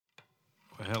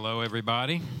Hello,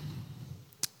 everybody.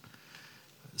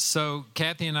 So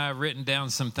Kathy and I have written down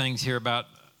some things here about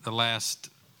the last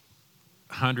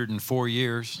 104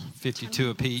 years,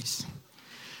 52 apiece.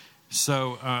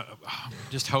 So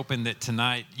just hoping that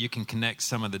tonight you can connect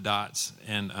some of the dots.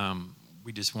 And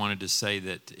we just wanted to say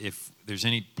that if there's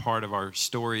any part of our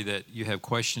story that you have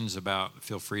questions about,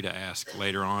 feel free to ask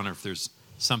later on. Or if there's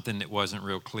something that wasn't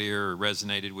real clear or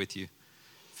resonated with you,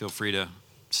 feel free to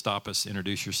stop us,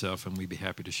 introduce yourself, and we'd be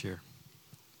happy to share.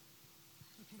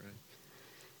 Right.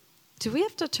 Do we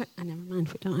have to turn? Oh, never mind.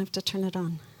 We don't have to turn it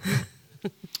on.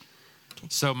 Okay.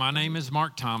 So my name is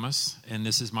Mark Thomas, and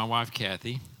this is my wife,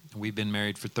 Kathy. We've been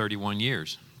married for 31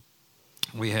 years.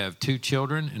 We have 2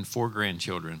 children and 4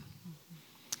 grandchildren.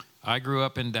 I grew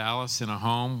up in Dallas in a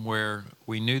home where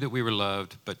we knew that we were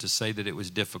loved, but to say that it was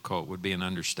difficult would be an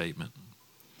understatement.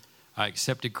 I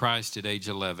accepted Christ at age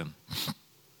 11.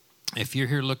 If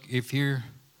you're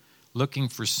looking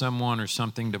for someone or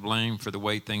something to blame for the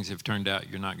way things have turned out,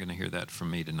 you're not going to hear that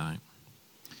from me tonight.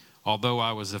 Although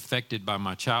I was affected by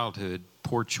my childhood,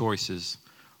 poor choices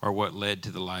are what led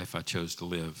to the life I chose to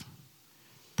live.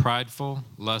 Prideful,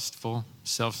 lustful,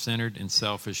 self-centered, and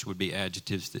selfish would be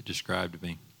adjectives that described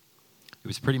me. It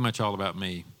was pretty much all about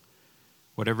me.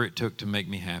 Whatever it took to make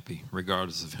me happy,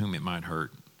 regardless of whom it might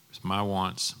hurt. It was my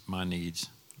wants, my needs,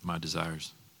 my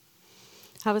desires.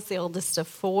 I was the oldest of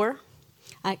 4.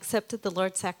 I accepted the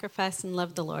Lord's sacrifice and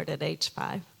loved the Lord at age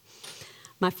 5.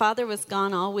 My father was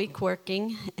gone all week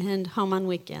working and home on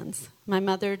weekends. My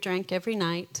mother drank every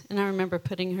night, and I remember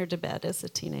putting her to bed as a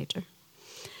teenager.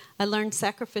 I learned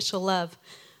sacrificial love,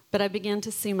 but I began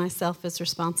to see myself as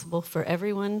responsible for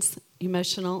everyone's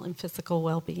emotional and physical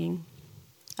well-being.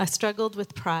 I struggled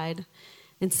with pride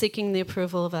and seeking the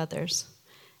approval of others.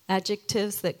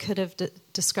 Adjectives that could have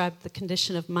described the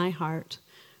condition of my heart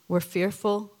were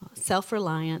fearful,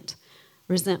 self-reliant,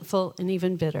 resentful, and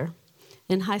even bitter.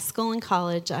 In high school and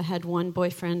college, I had one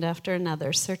boyfriend after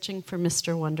another, searching for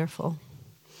Mr. Wonderful.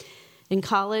 In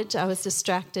college, I was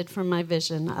distracted from my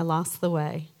vision. I lost the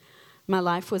way. My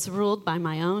life was ruled by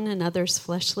my own and others'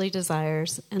 fleshly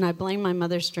desires, and I blame my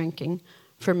mother's drinking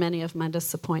for many of my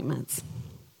disappointments.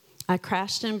 I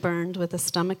crashed and burned with a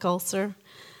stomach ulcer,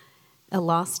 a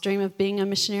lost dream of being a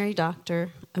missionary doctor,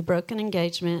 a broken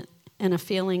engagement, and a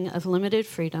feeling of limited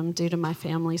freedom due to my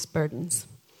family's burdens.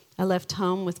 I left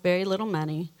home with very little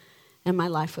money, and my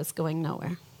life was going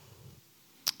nowhere.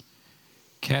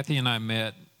 Kathy and I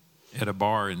met at a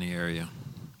bar in the area.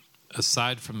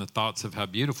 Aside from the thoughts of how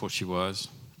beautiful she was,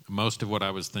 most of what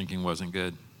I was thinking wasn't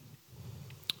good.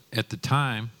 At the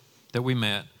time that we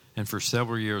met, and for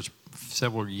several years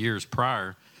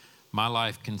prior, my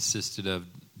life consisted of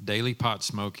daily pot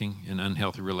smoking and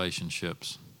unhealthy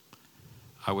relationships.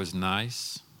 I was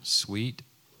nice, sweet,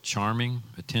 charming,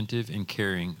 attentive, and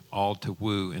caring, all to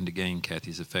woo and to gain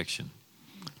Kathy's affection.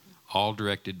 All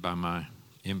directed by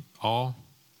impure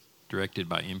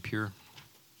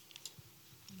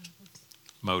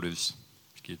motives.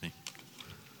 Excuse me.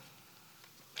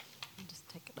 Just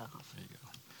take it off. There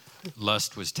you go.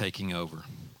 Lust was taking over.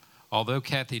 Although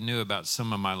Kathy knew about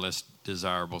some of my less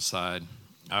desirable side,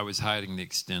 I was hiding the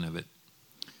extent of it.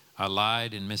 I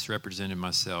lied and misrepresented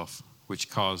myself, which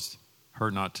caused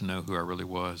her not to know who I really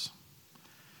was.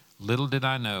 Little did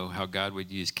I know how God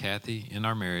would use Kathy in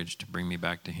our marriage to bring me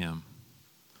back to Him.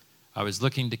 I was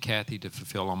looking to Kathy to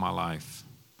fulfill all my life.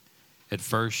 At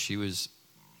first, she was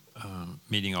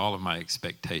meeting all of my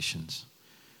expectations,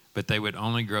 but they would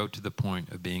only grow to the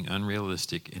point of being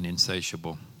unrealistic and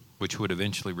insatiable, which would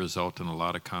eventually result in a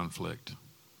lot of conflict.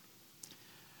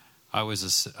 I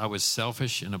was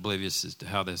selfish and oblivious as to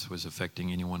how this was affecting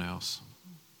anyone else.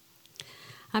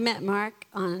 I met Mark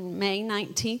on May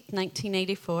 19th,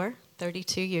 1984,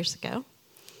 32 years ago.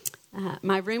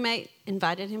 My roommate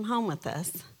invited him home with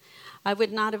us. I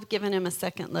would not have given him a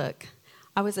second look.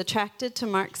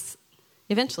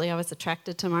 Eventually I was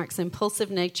attracted to Mark's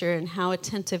impulsive nature and how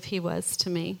attentive he was to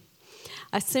me.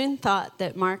 I soon thought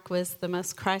that Mark was the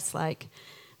most Christ-like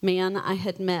man I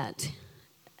had met.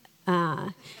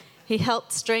 He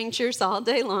helped strangers all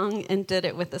day long and did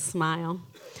it with a smile.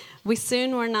 We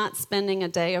soon were not spending a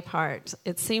day apart.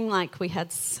 It seemed like we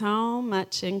had so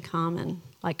much in common,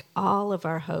 like all of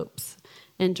our hopes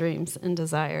and dreams and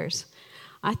desires.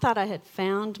 I thought I had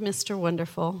found Mr.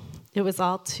 Wonderful. It was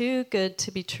all too good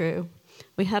to be true.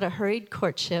 We had a hurried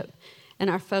courtship, and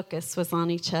our focus was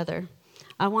on each other.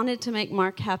 I wanted to make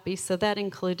Mark happy, so that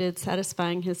included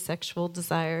satisfying his sexual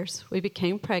desires. We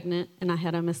became pregnant, and I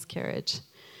had a miscarriage.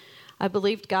 I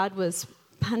believed God was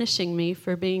punishing me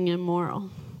for being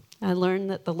immoral. I learned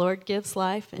that the Lord gives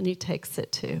life, and He takes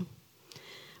it too.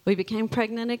 We became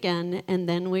pregnant again, and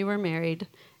then we were married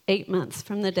 8 months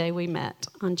from the day we met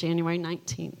on January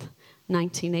 19th,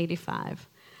 1985.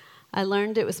 I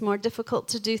learned it was more difficult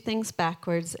to do things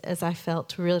backwards as I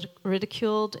felt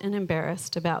ridiculed and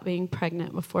embarrassed about being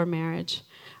pregnant before marriage.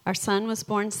 Our son was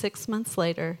born 6 months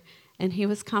later, and he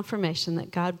was confirmation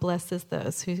that God blesses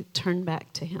those who turn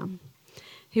back to him.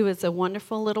 He was a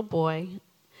wonderful little boy,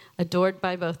 adored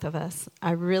by both of us.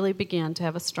 I really began to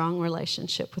have a strong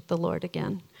relationship with the Lord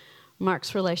again.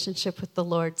 Mark's relationship with the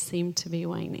Lord seemed to be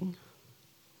waning.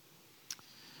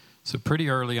 So pretty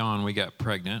early on, we got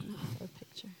pregnant.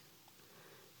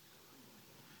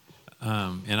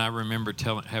 And I remember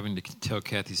having to tell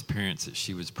Kathy's parents that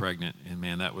she was pregnant, and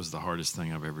man, that was the hardest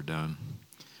thing I've ever done.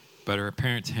 But her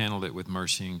parents handled it with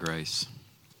mercy and grace.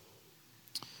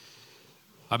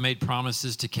 I made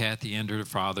promises to Kathy and her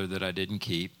father that I didn't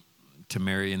keep, to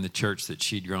marry in the church that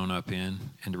she'd grown up in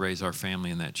and to raise our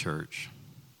family in that church.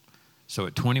 So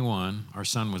at 21, our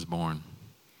son was born.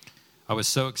 I was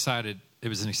so excited. It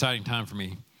was an exciting time for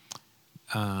me.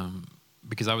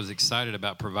 Because I was excited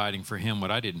about providing for him what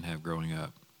I didn't have growing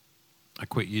up. I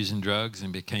quit using drugs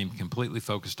and became completely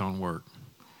focused on work.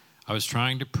 I was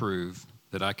trying to prove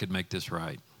that I could make this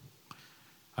right.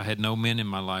 I had no men in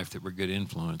my life that were good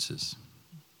influences,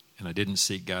 and I didn't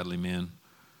seek godly men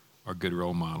or good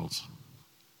role models.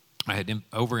 I had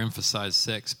overemphasized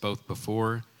sex both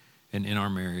before and in our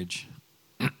marriage.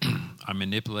 I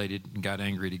manipulated and got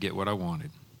angry to get what I wanted.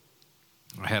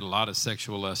 I had a lot of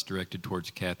sexual lust directed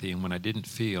towards Kathy, and when I didn't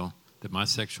feel that my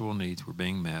sexual needs were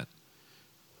being met,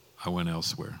 I went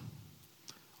elsewhere,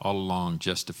 all along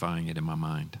justifying it in my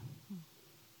mind.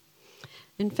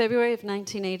 In February of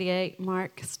 1988,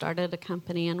 Mark started a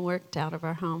company and worked out of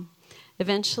our home.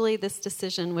 Eventually, this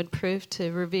decision would prove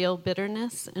to reveal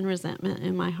bitterness and resentment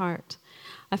in my heart.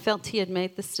 I felt he had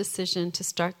made this decision to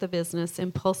start the business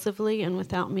impulsively and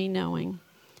without me knowing,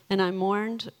 and I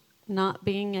mourned not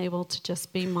being able to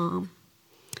just be mom.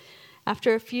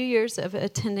 After a few years of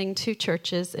attending 2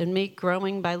 churches and me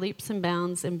growing by leaps and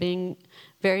bounds and being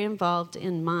very involved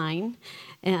in mine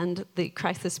and the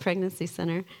Crisis Pregnancy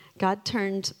Center, God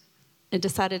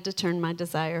decided to turn my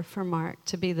desire for Mark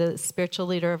to be the spiritual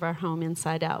leader of our home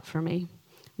inside out for me.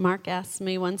 Mark asked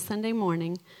me one Sunday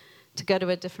morning to go to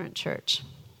a different church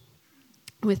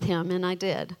with him, and I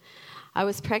did. I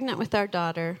was pregnant with our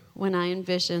daughter when I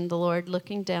envisioned the Lord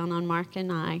looking down on Mark and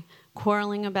I,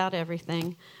 quarreling about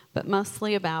everything, but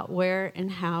mostly about where and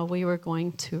how we were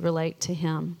going to relate to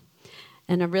him.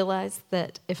 And I realized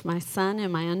that if my son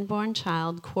and my unborn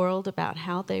child quarreled about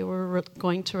how they were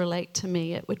going to relate to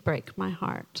me, it would break my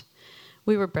heart.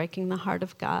 We were breaking the heart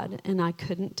of God, and I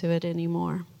couldn't do it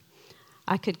anymore.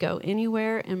 I could go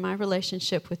anywhere, and my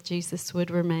relationship with Jesus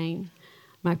would remain.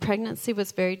 My pregnancy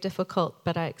was very difficult,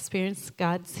 but I experienced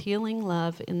God's healing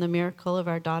love in the miracle of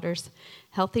our daughter's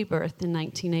healthy birth in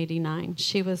 1989.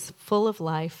 She was full of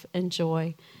life and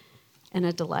joy and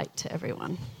a delight to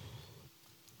everyone.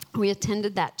 We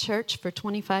attended that church for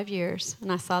 25 years,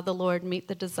 and I saw the Lord meet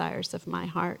the desires of my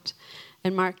heart.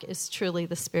 And Mark is truly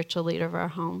the spiritual leader of our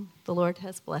home. The Lord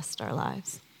has blessed our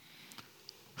lives.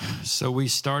 So we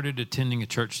started attending a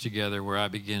church together where I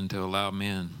began to allow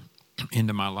men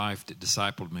into my life that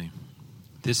discipled me.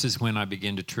 This is when I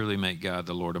began to truly make God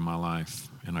the Lord of my life,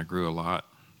 and I grew a lot.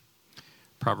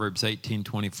 Proverbs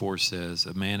 18:24 says,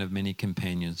 "A man of many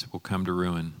companions will come to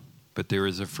ruin, but there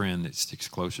is a friend that sticks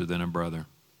closer than a brother."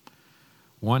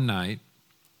 One night,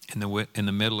 in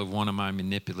the middle of one of my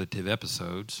manipulative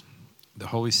episodes, the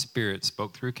Holy Spirit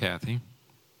spoke through Kathy,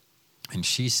 and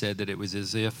she said that it was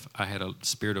as if I had a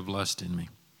spirit of lust in me.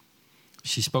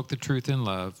 She spoke the truth in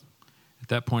love. At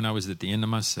that point, I was at the end of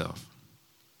myself.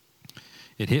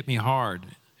 It hit me hard,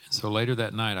 and so later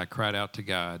that night, I cried out to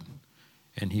God,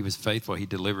 and He was faithful. He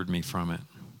delivered me from it.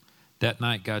 That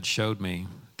night, God showed me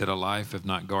that a life of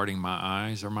not guarding my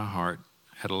eyes or my heart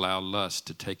had allowed lust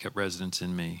to take up residence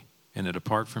in me, and that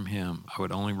apart from Him, I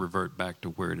would only revert back to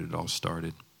where it had all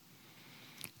started.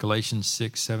 Galatians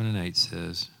 6:7-8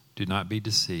 says, "Do not be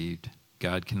deceived.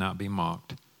 God cannot be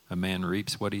mocked. A man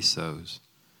reaps what he sows.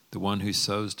 The one who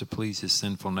sows to please his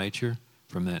sinful nature,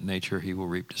 from that nature he will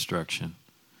reap destruction.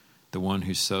 The one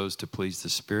who sows to please the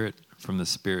Spirit, from the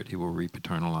Spirit he will reap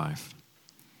eternal life."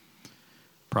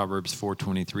 Proverbs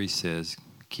 4:23 says,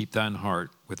 "Keep thine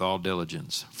heart with all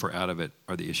diligence, for out of it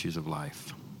are the issues of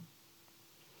life."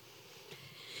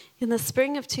 In the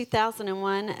spring of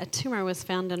 2001, a tumor was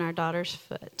found in our daughter's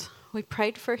foot. We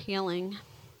prayed for healing,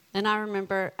 and I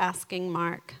remember asking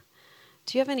Mark,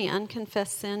 "Do you have any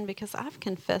unconfessed sin? Because I've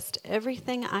confessed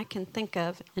everything I can think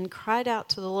of and cried out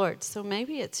to the Lord, so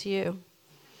maybe it's you."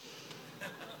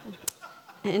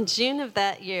 In June of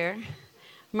that year,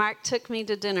 Mark took me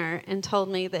to dinner and told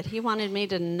me that he wanted me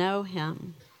to know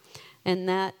him and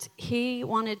that he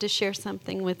wanted to share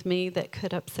something with me that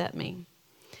could upset me.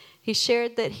 He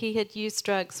shared that he had used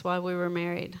drugs while we were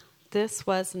married. This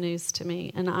was news to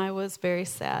me, and I was very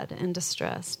sad and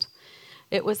distressed.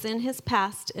 It was in his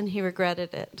past, and he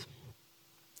regretted it.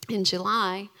 In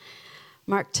July,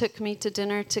 Mark took me to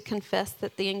dinner to confess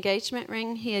that the engagement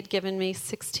ring he had given me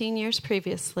 16 years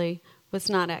previously was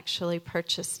not actually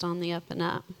purchased on the up and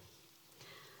up.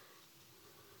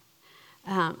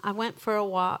 I went for a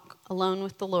walk alone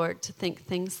with the Lord to think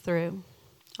things through.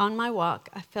 On my walk,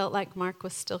 I felt like Mark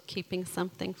was still keeping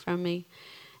something from me.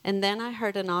 And then I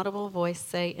heard an audible voice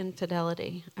say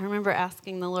infidelity. I remember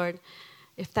asking the Lord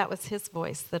if that was his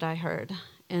voice that I heard,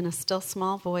 and a still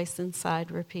small voice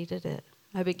inside repeated it.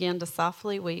 I began to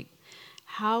softly weep.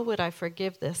 How would I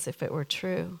forgive this if it were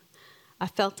true? I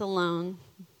felt alone,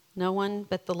 no one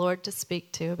but the Lord to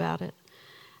speak to about it.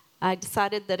 I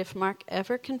decided that if Mark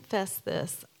ever confessed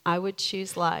this, I would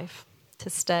choose life, to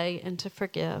stay and to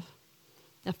forgive.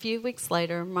 A few weeks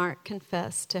later, Mark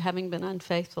confessed to having been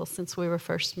unfaithful since we were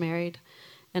first married,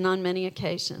 and on many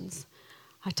occasions.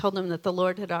 I told him that the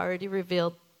Lord had already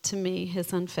revealed to me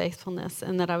his unfaithfulness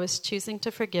and that I was choosing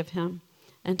to forgive him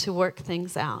and to work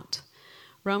things out.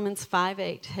 Romans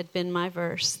 5:8 had been my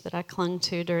verse that I clung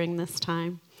to during this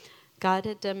time. God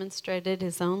had demonstrated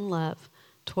his own love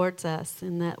towards us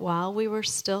in that while we were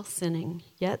still sinning,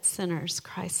 yet sinners,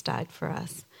 Christ died for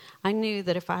us. I knew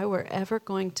that if I were ever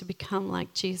going to become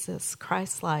like Jesus,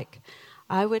 Christ-like,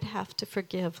 I would have to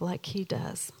forgive like he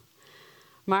does.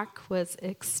 Mark was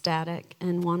ecstatic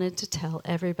and wanted to tell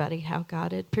everybody how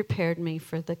God had prepared me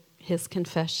for his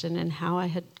confession and how I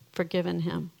had forgiven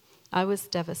him. I was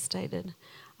devastated.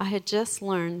 I had just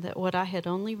learned that what I had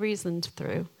only reasoned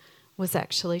through was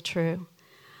actually true.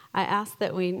 I asked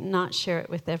that we not share it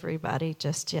with everybody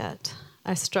just yet.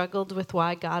 I struggled with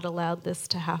why God allowed this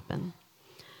to happen.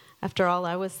 After all,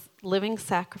 I was living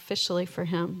sacrificially for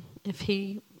him. If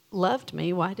he loved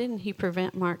me, why didn't he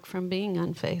prevent Mark from being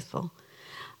unfaithful?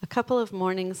 A couple of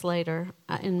mornings later,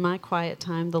 in my quiet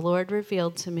time, the Lord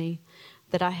revealed to me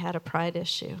that I had a pride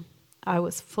issue. I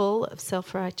was full of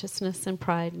self-righteousness and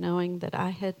pride, knowing that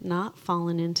I had not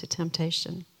fallen into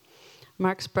temptation.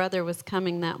 Mark's brother was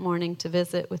coming that morning to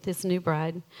visit with his new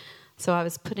bride, so I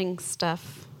was putting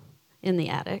stuff in the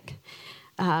attic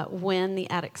when the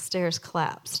attic stairs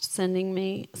collapsed, sending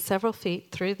me several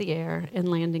feet through the air and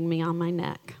landing me on my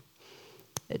neck.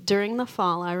 During the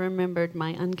fall, I remembered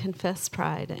my unconfessed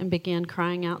pride and began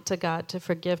crying out to God to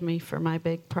forgive me for my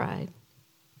big pride.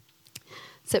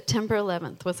 September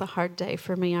 11th was a hard day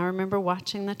for me. I remember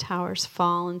watching the towers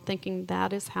fall and thinking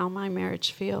that is how my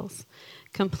marriage feels.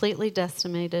 Completely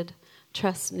decimated,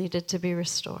 trust needed to be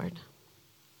restored.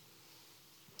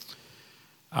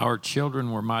 Our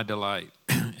children were my delight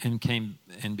and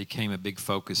became a big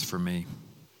focus for me.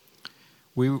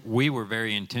 We were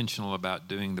very intentional about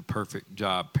doing the perfect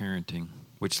job parenting,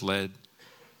 which led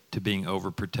to being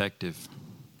overprotective.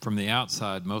 From the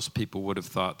outside, most people would have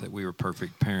thought that we were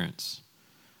perfect parents.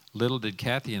 Little did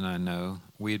Kathy and I know,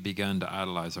 we had begun to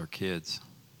idolize our kids.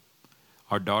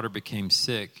 Our daughter became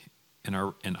sick, and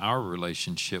our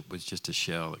relationship was just a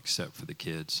shell except for the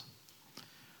kids.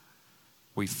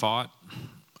 We fought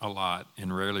a lot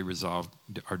and rarely resolved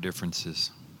our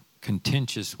differences.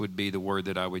 Contentious would be the word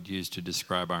that I would use to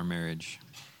describe our marriage.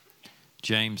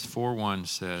 James 4:1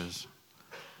 says,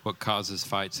 "What causes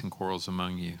fights and quarrels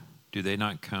among you? Do they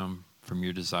not come from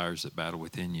your desires that battle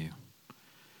within you?"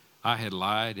 I had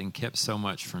lied and kept so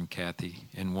much from Kathy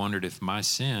and wondered if my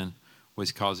sin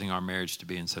was causing our marriage to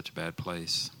be in such a bad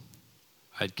place.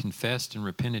 I had confessed and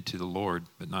repented to the Lord,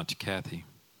 but not to Kathy.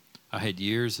 I had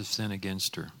years of sin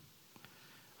against her.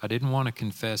 I didn't want to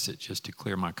confess it just to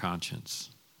clear my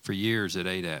conscience. For years, it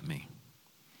ate at me.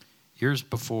 Years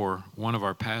before, one of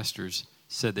our pastors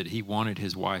said that he wanted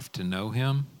his wife to know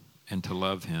him and to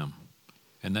love him,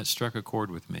 and that struck a chord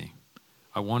with me.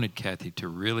 I wanted Kathy to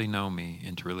really know me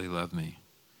and to really love me.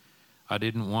 I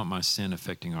didn't want my sin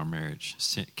affecting our marriage,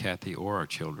 Kathy or our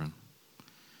children.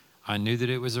 I knew that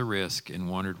it was a risk and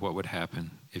wondered what would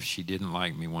happen if she didn't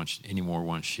like me anymore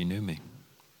once she knew me.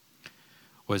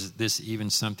 Was this even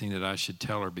something that I should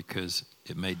tell her because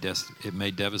it may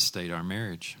devastate our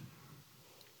marriage?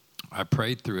 I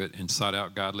prayed through it and sought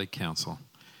out godly counsel,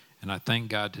 and I thank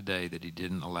God today that he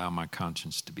didn't allow my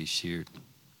conscience to be seared.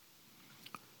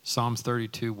 Psalms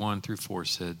 32:1-4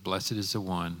 said, "Blessed is the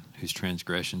one whose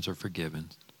transgressions are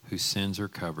forgiven, whose sins are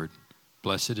covered.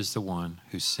 Blessed is the one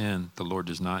whose sin the Lord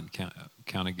does not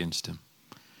count against him,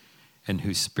 and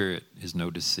whose spirit is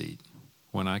no deceit.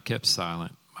 When I kept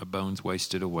silent, my bones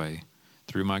wasted away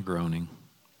through my groaning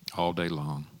all day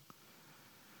long.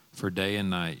 For day and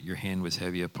night your hand was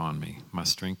heavy upon me. My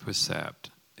strength was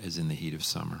sapped as in the heat of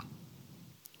summer.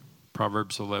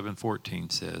 Proverbs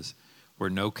 11:14 says, where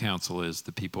no counsel is,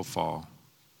 the people fall,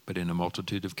 but in a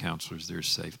multitude of counselors there is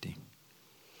safety.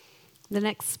 The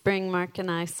next spring, Mark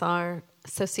and I saw our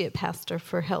associate pastor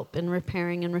for help in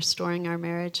repairing and restoring our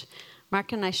marriage.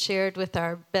 Mark and I shared with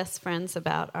our best friends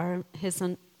about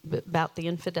the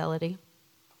infidelity.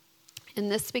 And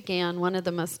this began one of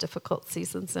the most difficult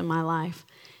seasons in my life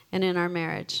and in our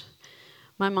marriage.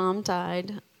 My mom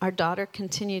died, our daughter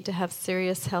continued to have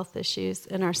serious health issues,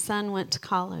 and our son went to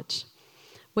college.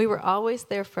 We were always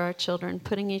there for our children,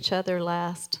 putting each other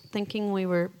last, thinking we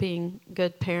were being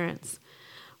good parents.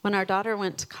 When our daughter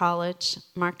went to college,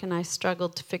 Mark and I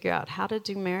struggled to figure out how to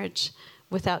do marriage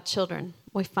without children.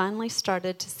 We finally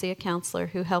started to see a counselor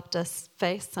who helped us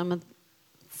face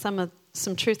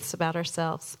some truths about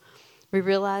ourselves. We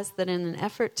realized that in an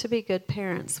effort to be good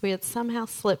parents, we had somehow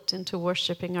slipped into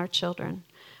worshiping our children.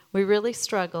 We really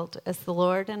struggled as the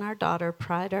Lord and our daughter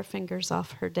pried our fingers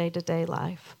off her day-to-day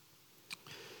life.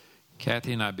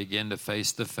 Kathy and I began to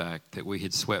face the fact that we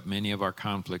had swept many of our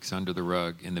conflicts under the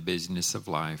rug in the busyness of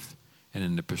life and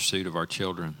in the pursuit of our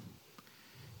children.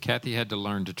 Kathy had to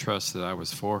learn to trust that I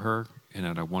was for her and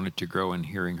that I wanted to grow in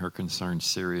hearing her concerns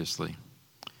seriously.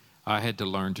 I had to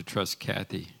learn to trust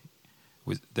Kathy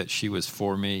that she was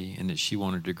for me and that she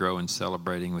wanted to grow in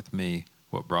celebrating with me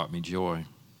what brought me joy.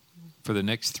 For the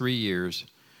next 3 years,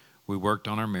 we worked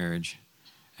on our marriage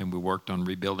and we worked on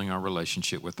rebuilding our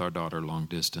relationship with our daughter long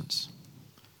distance.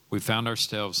 We found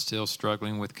ourselves still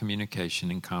struggling with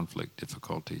communication and conflict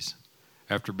difficulties.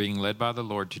 After being led by the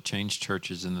Lord to change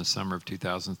churches in the summer of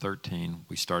 2013,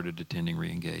 we started attending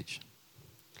Reengage.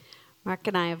 Mark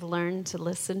and I have learned to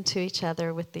listen to each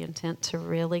other with the intent to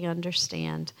really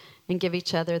understand and give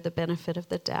each other the benefit of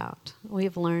the doubt. We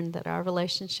have learned that our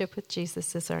relationship with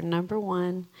Jesus is our number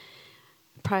one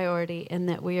priority and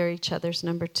that we are each other's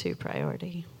number two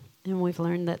priority. And we've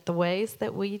learned that the ways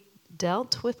that we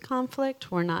dealt with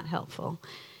conflict were not helpful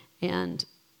and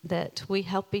that we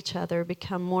help each other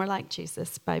become more like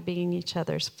Jesus by being each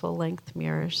other's full-length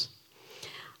mirrors.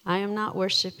 I am not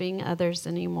worshiping others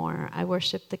anymore. I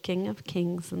worship the King of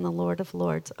Kings and the Lord of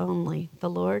Lords only. The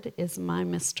Lord is my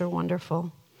Mr.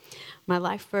 Wonderful. My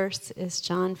life verse is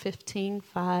John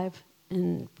 15:5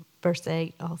 and verse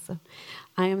 8 also.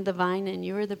 I am the vine and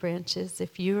you are the branches.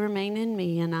 If you remain in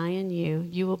me and I in you,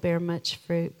 you will bear much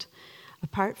fruit.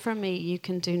 Apart from me, you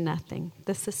can do nothing.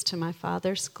 This is to my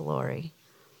Father's glory.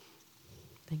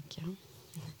 Thank you.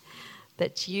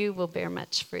 That you will bear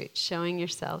much fruit, showing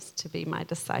yourselves to be my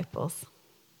disciples.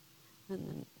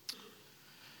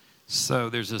 So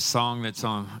there's a song that's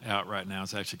out right now.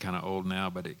 It's actually kind of old now,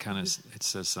 but it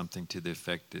says something to the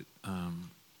effect that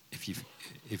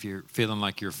if you're feeling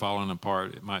like you're falling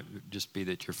apart, it might just be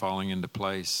that you're falling into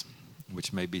place,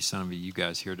 which may be some of you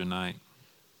guys here tonight.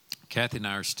 Kathy and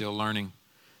I are still learning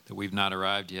that we've not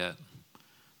arrived yet,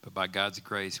 but by God's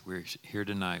grace, we're here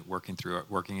tonight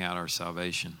working out our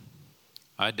salvation.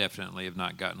 I definitely have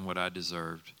not gotten what I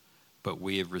deserved, but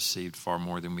we have received far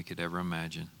more than we could ever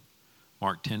imagine.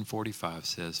 Mark 10:45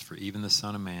 says, for even the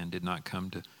Son of Man did not come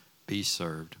to be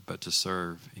served, but to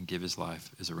serve and give his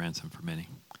life as a ransom for many.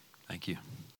 Thank you.